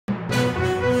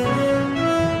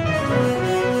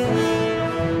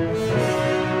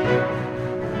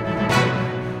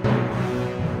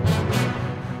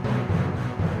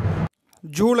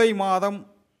ஜூலை மாதம்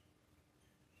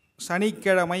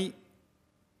சனிக்கிழமை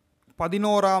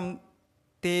 11ஆம்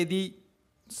தேதி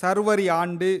சர்வரி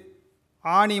ஆண்டு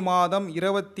ஆனி மாதம்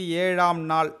 27ஆம்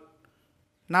நாள்.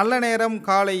 நல்ல நேரம்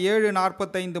காலை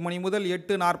 7:45 மணி முதல்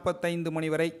 8:45 மணி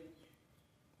வரை,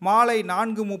 மாலை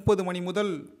 4:30 மணி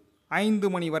முதல்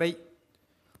 5 மணி வரை.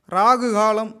 ராகு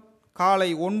காலம் காலை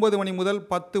 9 மணி முதல்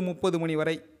 10:30 மணி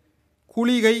வரை.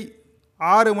 குளிகை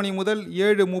 6 மணி முதல்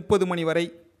 7:30 மணி வரை.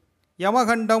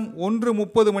 யமகண்டம்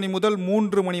 1:30 மணி முதல்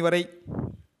 3 மணி வரை.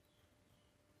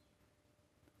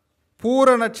 பூர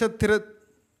நட்சத்திர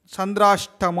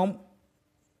சந்திராஷ்டமம்.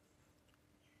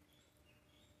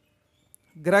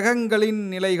 கிரகங்களின்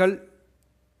நிலைகள்: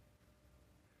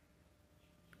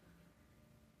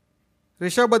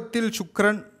 ரிஷபத்தில்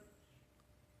சுக்கிரன்,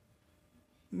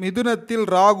 மிதுனத்தில்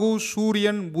ராகு,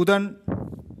 சூரியன், புதன்,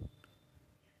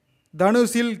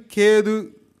 தனுசில் கேது,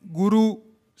 குரு,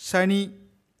 சனி,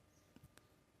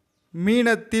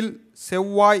 மீனத்தில்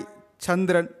செவ்வாய்,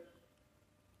 சந்திரன்.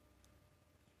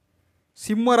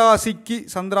 சிம்மராசிக்கு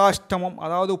சந்திராஷ்டமம்,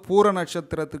 அதாவது பூர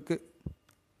நட்சத்திரத்துக்கு.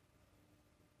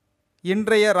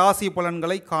 இன்றைய ராசி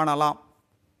பலன்களை காணலாம்.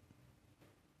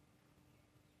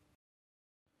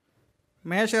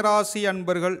 மேஷராசி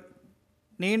அன்பர்கள்,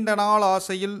 நீண்ட நாள்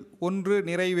ஆசையில் ஒன்று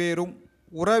நிறைவேறும்.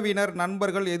 உறவினர்,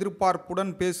 நண்பர்கள்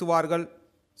எதிர்பார்ப்புடன் பேசுவார்கள்.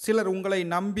 சிலர் உங்களை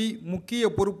நம்பி முக்கிய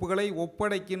பொறுப்புகளை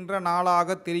ஒப்படைக்கின்ற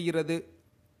நாளாக தெரிகிறது.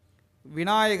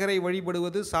 விநாயகரை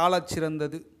வழிபடுவது சாலச்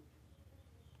சிறந்தது.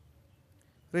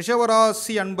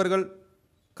 ரிஷபராசி அன்பர்கள்,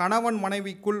 கணவன்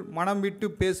மனைவிக்குள் மனம் விட்டு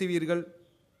பேசுவீர்கள்.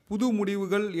 புது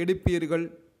முடிவுகள் எடுப்பீர்கள்.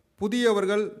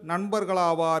 புதியவர்கள்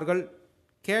நண்பர்களாவார்கள்.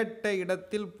 கேட்ட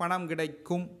இடத்தில் பணம்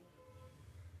கிடைக்கும்.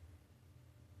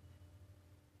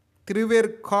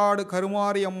 திருவேற்காடு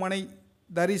கருமாரி அம்மனை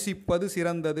தரிசிப்பது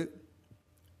சிறந்தது.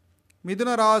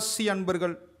 மிதுனராசி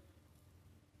அன்பர்கள்,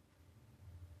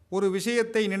 ஒரு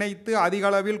விஷயத்தை நினைத்து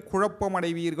அதிகளவில்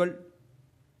குழப்பமடைவீர்கள்.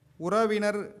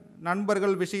 உறவினர்,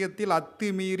 நண்பர்கள் விஷயத்தில்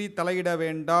அத்துமீறி தலையிட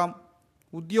வேண்டாம்.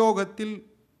 உத்தியோகத்தில்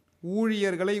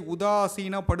ஊழியர்களை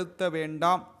உதாசீனப்படுத்த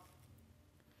வேண்டாம்.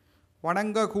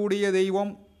 வணங்கக்கூடிய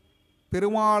தெய்வம்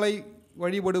பெருமாளை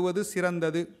வழிபடுவது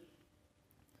சிறந்தது.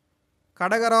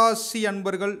 கடகராசி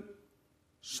அன்பர்கள்,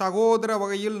 சகோதர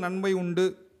வகையில் நன்மை உண்டு.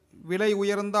 விலை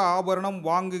உயர்ந்த ஆபரணம்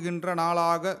வாங்குகின்ற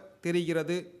நாளாக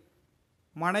தெரிகிறது.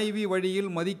 மனைவி வழியில்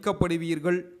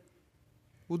மதிக்கப்படுவீர்கள்.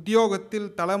 உத்தியோகத்தில்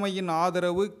தலைமையின்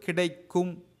ஆதரவு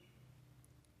கிடைக்கும்.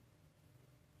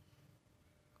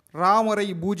 ராமரை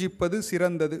பூஜிப்பது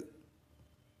சிறந்தது.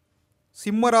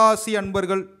 சிம்மராசி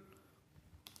அன்பர்கள்,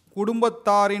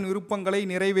 குடும்பத்தாரின் விருப்பங்களை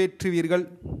நிறைவேற்றுவீர்கள்.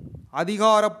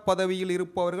 அதிகார பதவியில்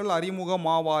இருப்பவர்கள்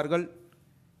அறிமுகமாவார்கள்.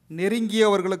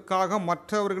 நெருங்கியவர்களுக்காக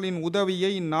மற்றவர்களின்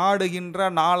உதவியை நாடுகின்ற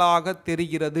நாளாக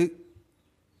தெரிகிறது.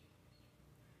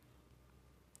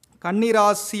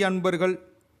 கன்னிராசி அன்பர்கள்,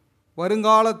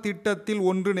 வருங்கால திட்டத்தில்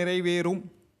ஒன்று நிறைவேறும்.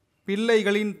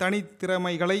 பிள்ளைகளின்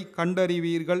தனித்திறமைகளை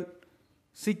கண்டறிவீர்கள்.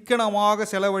 சிக்கனமாக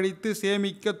செலவழித்து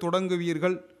சேமிக்க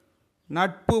தொடங்குவீர்கள்.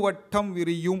 நட்பு வட்டம்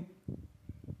விரியும்.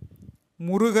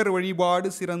 முருகர் வழிபாடு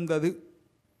சிறந்தது.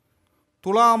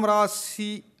 துலாம்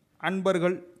ராசி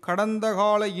அன்பர்கள், கடந்த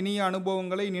கால இனிய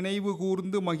அனுபவங்களை நினைவு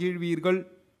கூர்ந்து மகிழ்வீர்கள்.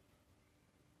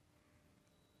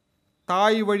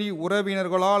 தாய் வழி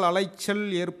உறவினர்களால் அலைச்சல்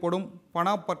ஏற்படும்.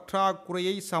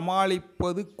 பணப்பற்றாக்குறையை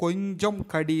சமாளிப்பது கொஞ்சம்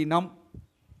கடினம்.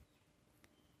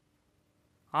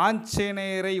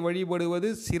 ஆஞ்சநேயரை வழிபடுவது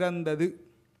சிறந்தது.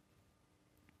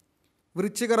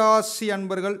 விருச்சிகராசி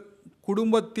அன்பர்கள்,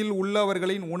 குடும்பத்தில்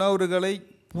உள்ளவர்களின் உணர்வுகளை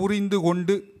புரிந்து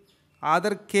கொண்டு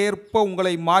அதற்கேற்ப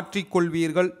உங்களை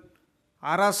மாற்றிக்கொள்வீர்கள்.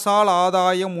 அரசால்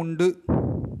ஆதாயம் உண்டு.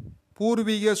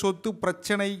 பூர்வீக சொத்து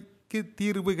பிரச்சனைக்கு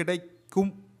தீர்வு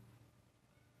கிடைக்கும்.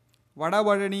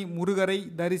 வடபழனி முருகரை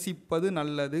தரிசிப்பது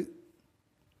நல்லது.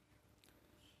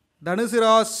 தனுசு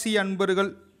ராசி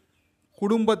அன்பர்கள்,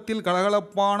 குடும்பத்தில்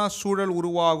கலகலப்பான சூழல்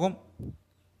உருவாகும்.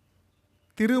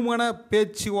 திருமண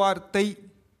பேச்சுவார்த்தை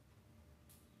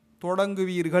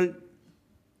தொடங்குவீர்கள்.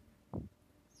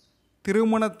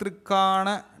 திருமணத்திற்கான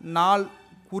நாள்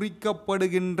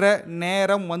குறிக்கப்படுகின்ற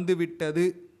நேரம் வந்துவிட்டது.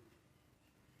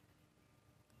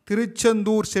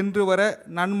 திருச்செந்தூர் சென்று வர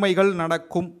நன்மைகள்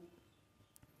நடக்கும்.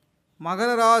 மகர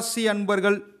ராசி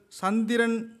அன்பர்கள்,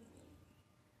 சந்திரன்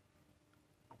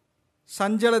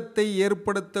சஞ்சலத்தை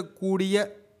ஏற்படுத்தக்கூடிய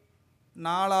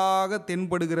நாளாக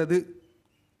தென்படுகிறது.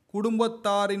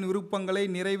 குடும்பத்தாரின் விருப்பங்களை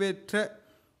நிறைவேற்ற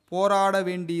போராட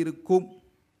வேண்டியிருக்கும்.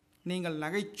 நீங்கள்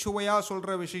நகைச்சுவையாக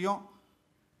சொல்கிற விஷயம்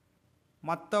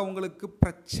மற்றவங்களுக்கு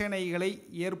பிரச்சனைகளை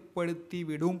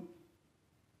ஏற்படுத்திவிடும்.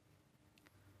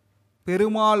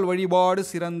 பெருமாள் வழிபாடு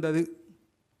சிறந்தது.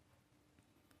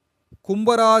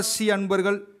 கும்பராசி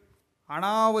அன்பர்கள்,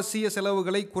 அனாவசிய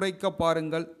செலவுகளை குறைக்க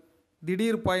பாருங்கள்.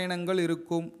 திடீர் பயணங்கள்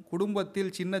இருக்கும்.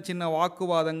 குடும்பத்தில் சின்ன சின்ன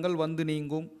வாக்குவாதங்கள் வந்து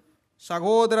நீங்கும்.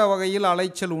 சகோதர வகையில்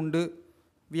அலைச்சல் உண்டு.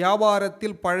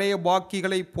 வியாபாரத்தில் பழைய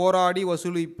பாக்கிகளை போராடி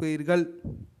வசூலிப்பீர்கள்.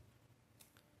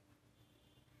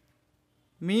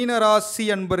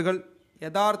 மீனராசி அன்பர்கள்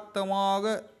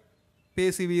யதார்த்தமாக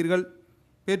பேசுவீர்கள்.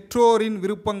 பெற்றோரின்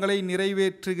விருப்பங்களை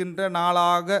நிறைவேற்றுகின்ற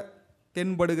நாளாக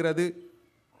தென்படுகிறது.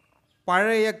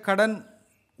 பழைய கடன்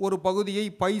ஒரு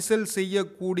பகுதியை பைசல்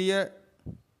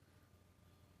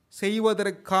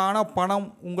செய்வதற்கான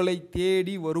பணம் உங்களை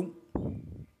தேடி வரும்.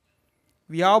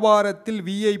 வியாபாரத்தில்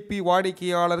விஐபி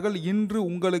வாடிக்கையாளர்கள் இன்று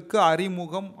உங்களுக்கு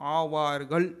அறிமுகம்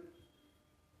ஆவார்கள்.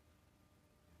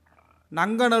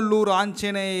 நங்கநல்லூர்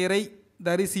ஆஞ்சநேயரை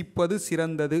தரிசிப்பது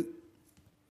சிறந்தது.